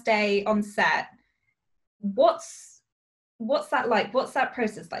up first day on set. What's that like? What's that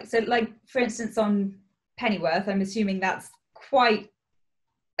process like? So like, for instance, on Pennyworth, I'm assuming that's quite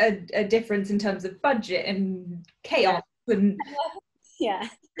a difference in terms of budget and chaos. Yeah.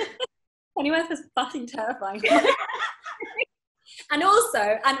 Pennyworth was fucking terrifying. and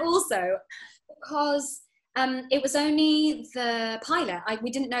also because it was only the pilot. We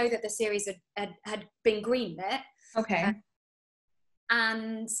didn't know that the series had been greenlit. Okay.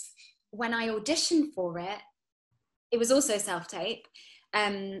 And when I auditioned for it, it was also self-tape.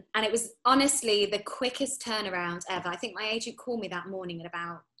 And it was honestly the quickest turnaround ever. I think my agent called me that morning at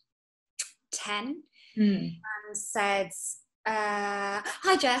about 10 and said,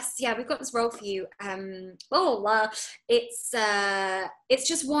 hi Jess, yeah, we've got this role for you. It's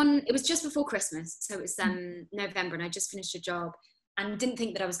just one, it was just before Christmas, so it was November, and I just finished a job and didn't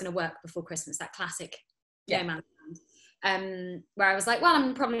think that I was going to work before Christmas, that classic no man's land, where I was like, well,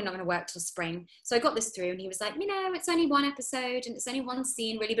 I'm probably not going to work till spring. So I got this through, and he was like, you know, it's only one episode and it's only one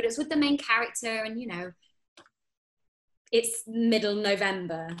scene really, but it's with the main character, and you know, it's middle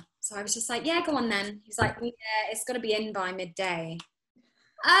November. So I was just like, yeah, go on then. He's like, yeah, it's got to be in by midday.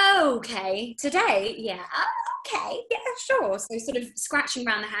 Okay, today? Yeah, okay, yeah, sure. So sort of scratching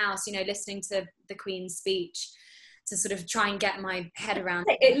around the house, you know, listening to the Queen's speech to sort of try and get my head around.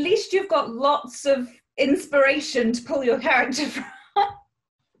 At least you've got lots of inspiration to pull your character from.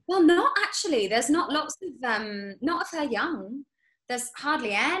 Well, not actually. There's not lots of, not of her young. There's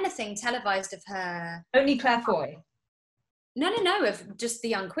hardly anything televised of her. Only Claire Foy. No, of just the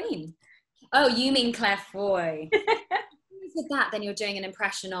young Queen. Oh, you mean Claire Foy. you did that, then you're doing an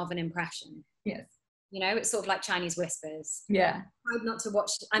impression of an impression. Yes. You know, it's sort of like Chinese whispers. Yeah. I tried not to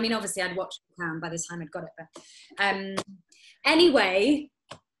watch. I mean, obviously, I'd watched Crown by the time I'd got it, but anyway.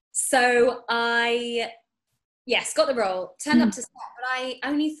 So I, yes, got the role. Turned up to set, but I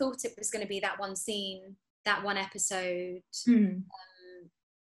only thought it was going to be that one scene, that one episode.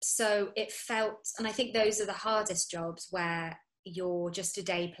 So it felt, and I think those are the hardest jobs where you're just a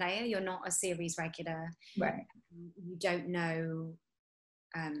day player. You're not a series regular. Right. You don't know.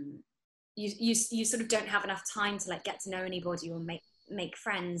 You sort of don't have enough time to like get to know anybody or make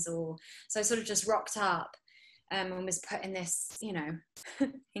friends, or so I sort of just rocked up and was put in this, you know,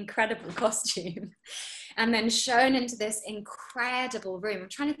 incredible costume and then shown into this incredible room. I'm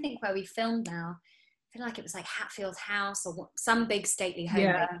trying to think where we filmed now. I feel like it was like Hatfield House or some big stately home.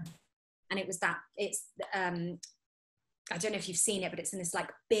 Yeah. And it was that, it's I don't know if you've seen it, but it's in this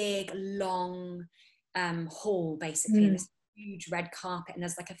like big long hall basically, this huge red carpet, and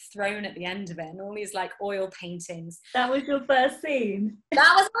there's like a throne at the end of it and all these like oil paintings. That was your first scene?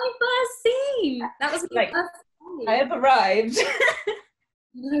 That was my first scene. That was my like, first scene. I have arrived.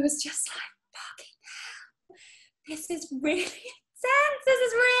 And I was just like, fucking hell, this is really intense. This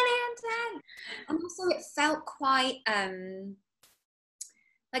is really intense. And also it felt quite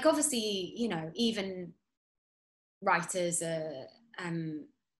like, obviously, you know, even writers are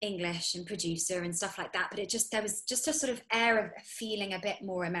English and producer and stuff like that, but there was just a sort of air of feeling a bit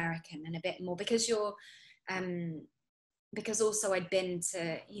more American and a bit more, because you're because also I'd been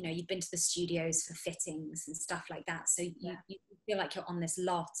to, you know, you'd been to the studios for fittings and stuff like that, so you feel like you're on this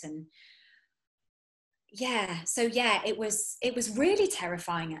lot. And it was really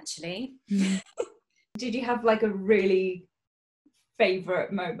terrifying, actually. Did you have like a really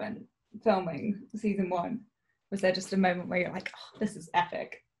favorite moment filming season 1? Was there just a moment where you're like, oh, this is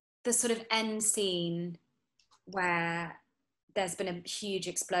epic? The sort of end scene where there's been a huge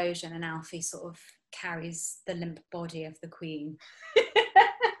explosion and Alfie sort of carries the limp body of the Queen.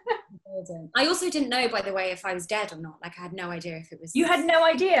 I also didn't know, by the way, if I was dead or not. Like, I had no idea if it was... You had no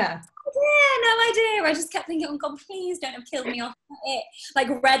idea? Yeah, no idea. I just kept thinking, oh God, please don't have killed me off. It. Like,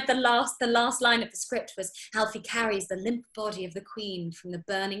 read the last line of the script was, Alfie carries the limp body of the Queen from the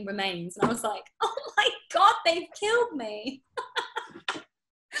burning remains. And I was like, oh my God, they've killed me.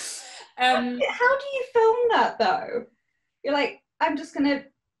 How do you film that, though? You're like, I'm just going to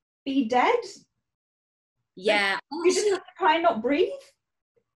be dead? Yeah. Like, you just have to try and not breathe?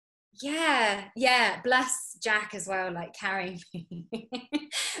 Yeah. Bless Jack as well, like carrying me.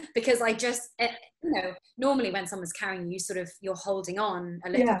 Because I just, you know, normally when someone's carrying you, you're holding on a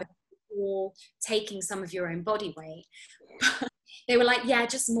little bit or taking some of your own body weight. They were like, yeah,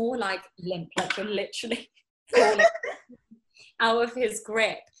 just more like limp, like you're literally falling out of his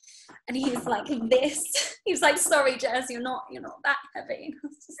grip. And he's like this. He was like, sorry, Jess, you're not that heavy.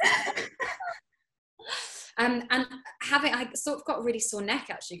 And I sort of got a really sore neck,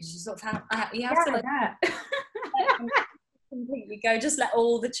 actually, because you sort of have you have to like completely go, just let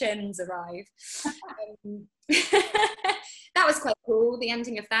all the chins arrive. That was quite cool, the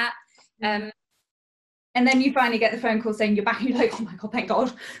ending of that. And then you finally get the phone call saying you're back, and you're like, oh my God, thank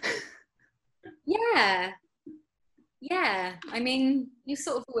God. Yeah, I mean, you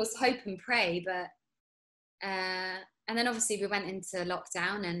sort of always hope and pray, but and then obviously we went into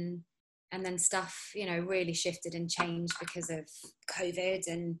lockdown, and then stuff, you know, really shifted and changed because of COVID.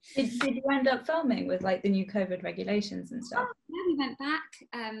 And did you end up filming with like the new COVID regulations and stuff? Yeah, we went back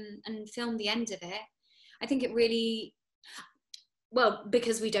and filmed the end of it. I think it really, well,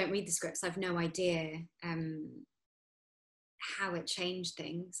 because we don't read the scripts, I've no idea how it changed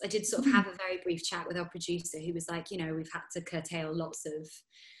things. I did sort of have a very brief chat with our producer, who was like, you know, we've had to curtail lots of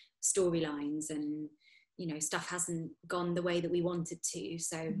storylines, and you know, stuff hasn't gone the way that we wanted to.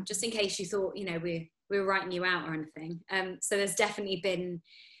 So just in case you thought, you know, we were writing you out or anything. So there's definitely been,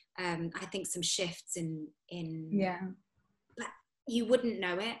 I think, some shifts in. But you wouldn't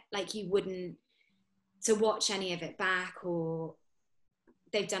know it. Like, you wouldn't, to watch any of it back, or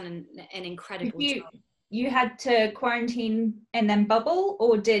they've done an incredible job. You had to quarantine and then bubble,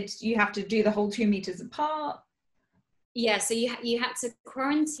 or did you have to do the whole 2 meters apart? Yeah, so you had to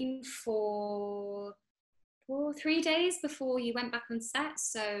quarantine for 3 days before you went back on set,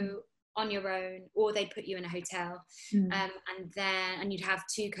 so on your own, or they'd put you in a hotel. And you'd have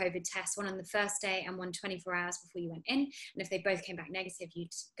 2 COVID tests, one on the first day and one 24 hours before you went in, and if they both came back negative,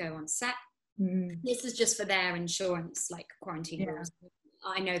 you'd go on set. This is just for their insurance, like quarantine rules.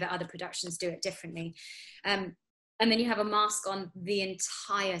 I know that other productions do it differently, and then you have a mask on the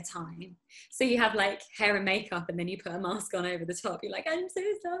entire time. So you have like hair and makeup, and then you put a mask on over the top. You're like, I'm so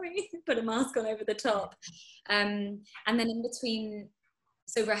sorry. Put a mask on over the top. And then in between,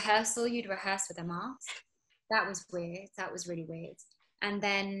 so rehearsal, you'd rehearse with a mask. That was weird. That was really weird. And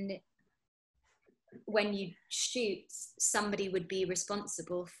then when you shoot, somebody would be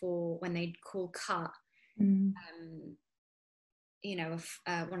responsible for when they'd call cut. You know,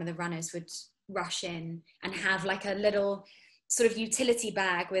 one of the runners would rush in and have like a little sort of utility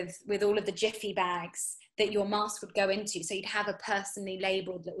bag with all of the Jiffy bags that your mask would go into. So you'd have a personally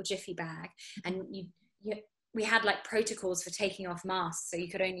labeled little Jiffy bag, and we had like protocols for taking off masks. So you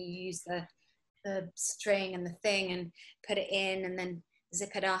could only use the string and the thing and put it in, and then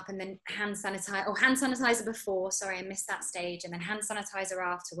zip it up, and then hand sanitizer before, sorry, I missed that stage, and then hand sanitizer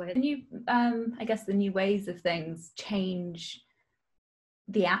afterwards. And you, I guess the new ways of things change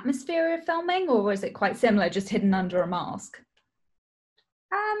the atmosphere of filming, or was it quite similar, just hidden under a mask?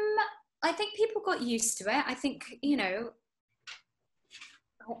 I think people got used to it. I think, you know,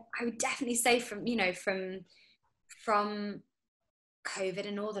 I would definitely say from COVID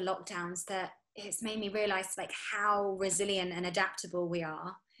and all the lockdowns that it's made me realize like how resilient and adaptable we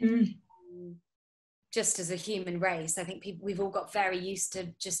are. Just as a human race. I think we've all got very used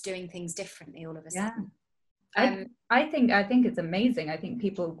to just doing things differently all of a sudden. I think it's amazing. I think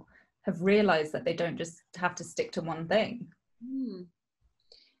people have realized that they don't just have to stick to one thing.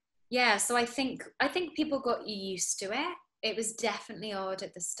 Yeah, so I think people got used to it. It was definitely odd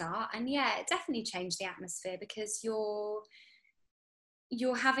at the start, and yeah, it definitely changed the atmosphere because you're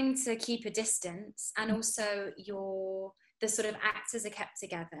having to keep a distance, and also the sort of actors are kept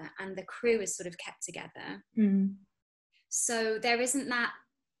together and the crew is sort of kept together. So there isn't that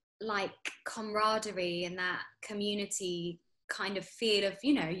like camaraderie and that community kind of feel of,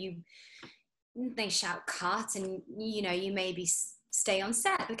 you know, they shout cut, and you know, you maybe stay on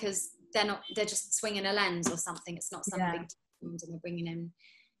set because they're just swinging a lens or something. It's not some big team, and they're bringing in,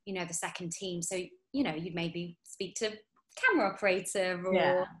 you know, the second team. So, you know, you'd maybe speak to camera operator,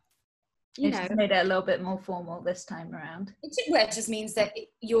 or you know, just made it a little bit more formal this time around. It just means that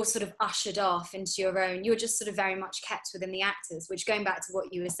you're sort of ushered off into your own. You're just sort of very much kept within the actors, which, going back to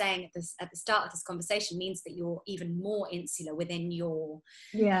what you were saying at the start of this conversation, means that you're even more insular within your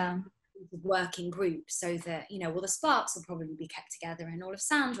working group, so that, you know, all the sparks will probably be kept together, and all of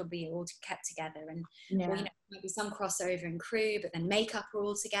sound will be all kept together, and or, you know, maybe some crossover in crew, but then makeup are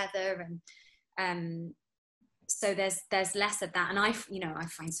all together, and so there's less of that. And I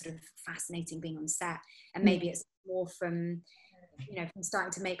find sort of fascinating being on set, and maybe it's more from, you know, from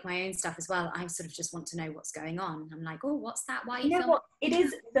starting to make my own stuff as well. I sort of just want to know what's going on. I'm like, oh, what's that? Why are you filming? What? It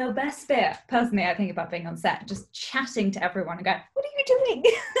is the best bit, personally, I think, about being on set, just chatting to everyone and going, what are you doing?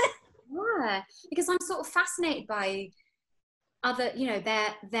 Yeah, because I'm sort of fascinated by other, you know,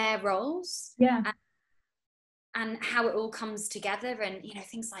 their roles. And how it all comes together, and, you know,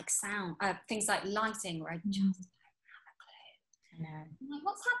 things like sound, things like lighting, where I just don't have a clue. I know. I'm like,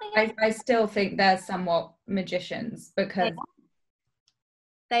 what's happening? I still think they're somewhat magicians, because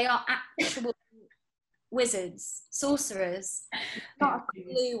they are actual wizards, sorcerers. Not a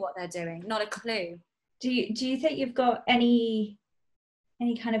clue what they're doing. Not a clue. Do you think you've got any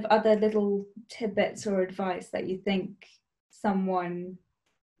kind of other little tidbits or advice that you think someone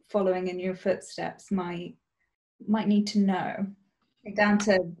following in your footsteps might need to know, down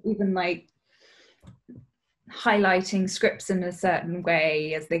to even like highlighting scripts in a certain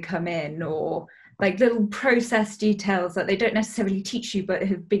way as they come in, or like little process details that they don't necessarily teach you but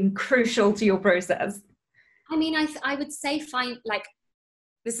have been crucial to your process? I mean, I would say find, like,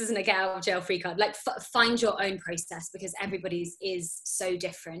 this isn't a get out of jail free card, like find your own process, because everybody's is so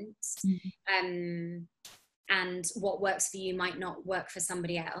different. And what works for you might not work for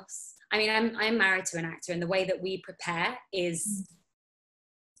somebody else. I mean, I'm married to an actor, and the way that we prepare is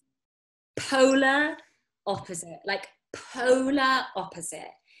polar opposite.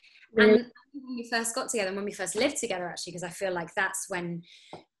 Really? And when we first got together, and when we first lived together, actually, because I feel like that's when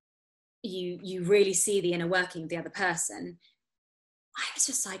you really see the inner working of the other person. I was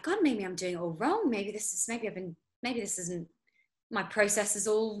just like, God, maybe I'm doing it all wrong. Maybe this isn't, my process is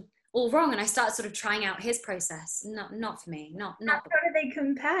all wrong. And I started sort of trying out his process. Not for me. Not. How do they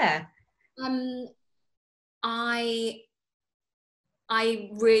compare? I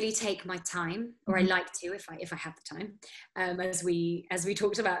really take my time, or I like to, if I have the time, as we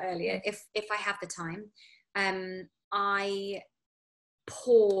talked about earlier. If I have the time, I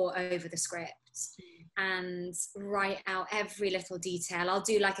pore over the script and write out every little detail. I'll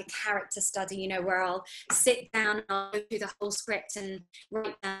do like a character study, you know, where I'll sit down and I'll go through the whole script and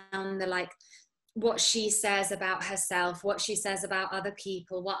write down the like what she says about herself, what she says about other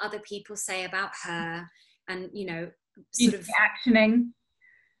people, what other people say about her, and sort of actioning.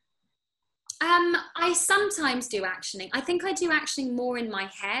 I sometimes do actioning. I think I do actioning more in my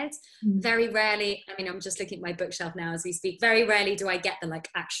head. Very rarely, I mean, I'm just looking at my bookshelf now as we speak. Very rarely do I get the like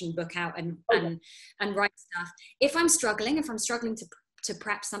action book out and write stuff. If I'm struggling to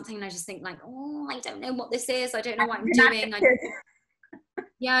prep something and I just think like, oh, I don't know what this is. I don't know what I'm doing.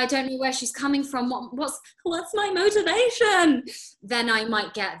 I don't know where she's coming from. What's my motivation? Then I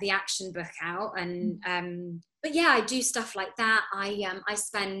might get the action book out and but yeah, I do stuff like that. I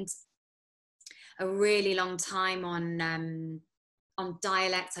spend a really long time on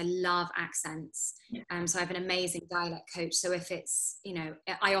dialect. I love accents. So I have an amazing dialect coach. So if it's,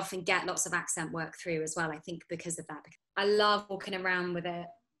 I often get lots of accent work through as well, I think because of that. I love walking around with it,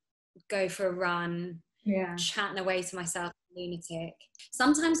 go for a run, chatting away to myself, lunatic.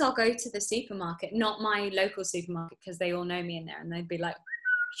 Sometimes I'll go to the supermarket, not my local supermarket, because they all know me in there and they'd be like,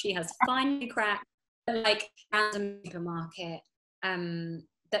 she has finely cracked, like random supermarket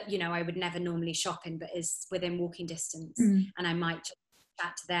that I would never normally shop in, but is within walking distance, and I might just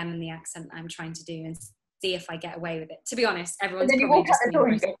chat to them in the accent I'm trying to do and see if I get away with it. To be honest, everyone's probably just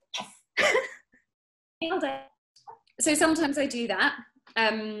nailed it. So sometimes I do that.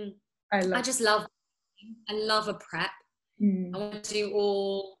 I just love a prep. I want to do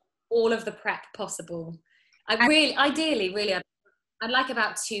all of the prep possible. I'd like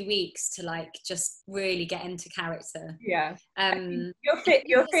about 2 weeks to like just really get into character. Yeah. You're fit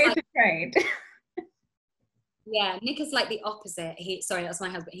to train. Yeah, Nick is like the opposite. That's my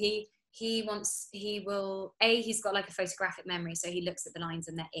husband. He's got like a photographic memory, so he looks at the lines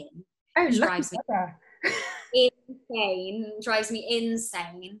and they're in. Oh, drives me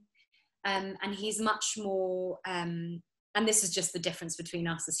insane. And he's much more and this is just the difference between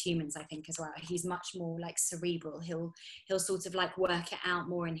us as humans, I think, as well. He's much more like cerebral. He'll sort of like work it out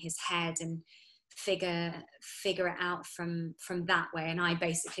more in his head and figure it out from that way. And I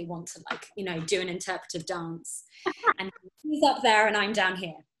basically want to like, do an interpretive dance. And he's up there and I'm down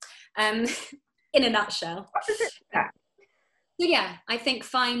here. In a nutshell. So yeah, I think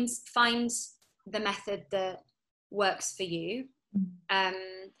find the method that works for you.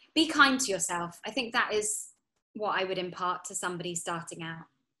 Be kind to yourself. I think that is what I would impart to somebody starting out.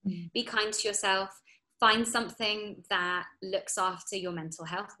 Be kind to yourself. Find something that looks after your mental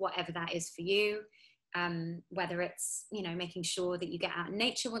health, whatever that is for you. Whether it's, making sure that you get out in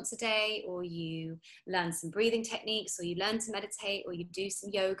nature once a day, or you learn some breathing techniques, or you learn to meditate, or you do some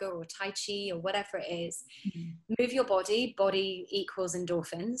yoga or Tai Chi or whatever it is. Move your body. Body equals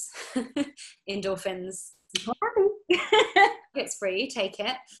endorphins. Endorphins. It's free, take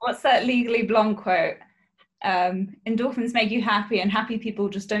it. What's that Legally Blonde quote? Endorphins make you happy, and happy people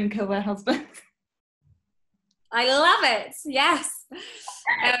just don't kill their husbands. I love it. Yes.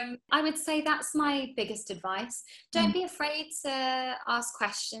 I would say that's my biggest advice. Don't be afraid to ask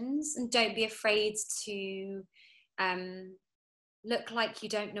questions, and don't be afraid to look like you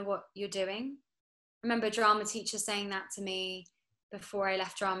don't know what you're doing. I remember a drama teacher saying that to me before I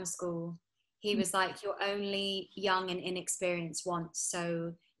left drama school. He was like, you're only young and inexperienced once,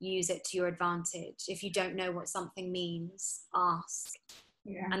 so use it to your advantage. If you don't know what something means, ask.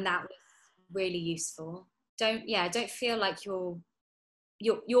 And that was really useful. Don't feel like you're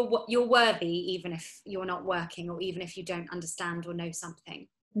worthy, even if you're not working, or even if you don't understand or know something.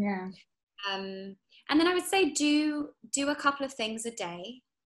 And then I would say do a couple of things a day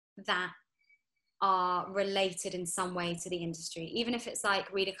that are related in some way to the industry, even if it's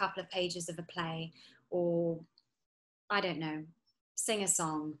like read a couple of pages of a play, or I don't know, sing a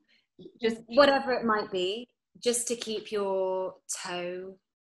song, just whatever it might be, just to keep your toe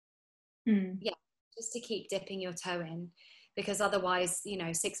just to keep dipping your toe in, because otherwise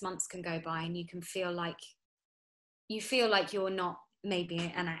 6 months can go by and you can feel like you're not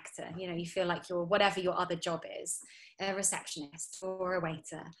maybe an actor, you feel like you're whatever your other job is, a receptionist or a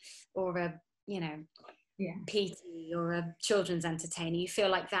waiter or a PT or a children's entertainer. You feel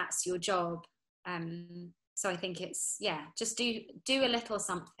like that's your job. So I think it's just do a little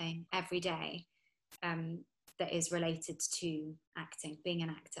something every day that is related to acting, being an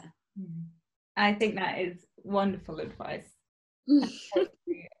actor. I think that is wonderful advice.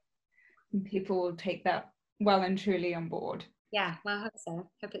 People will take that well and truly on board. Yeah, well, I hope so.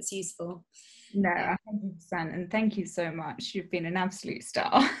 Hope it's useful. No, 100%. And thank you so much. You've been an absolute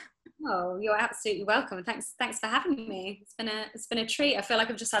star. Oh, you're absolutely welcome. Thanks for having me. It's been a treat. I feel like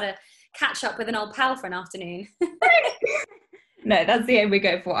I've just had a catch up with an old pal for an afternoon. No, that's the aim we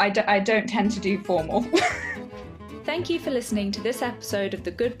go for. I don't tend to do formal. Thank you for listening to this episode of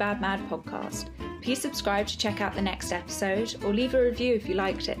the Good Bad Mad podcast. Please subscribe to check out the next episode, or leave a review if you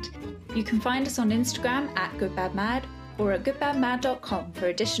liked it. You can find us on Instagram at goodbadmad or at goodbadmad.com for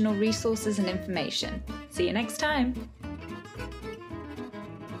additional resources and information. See you next time!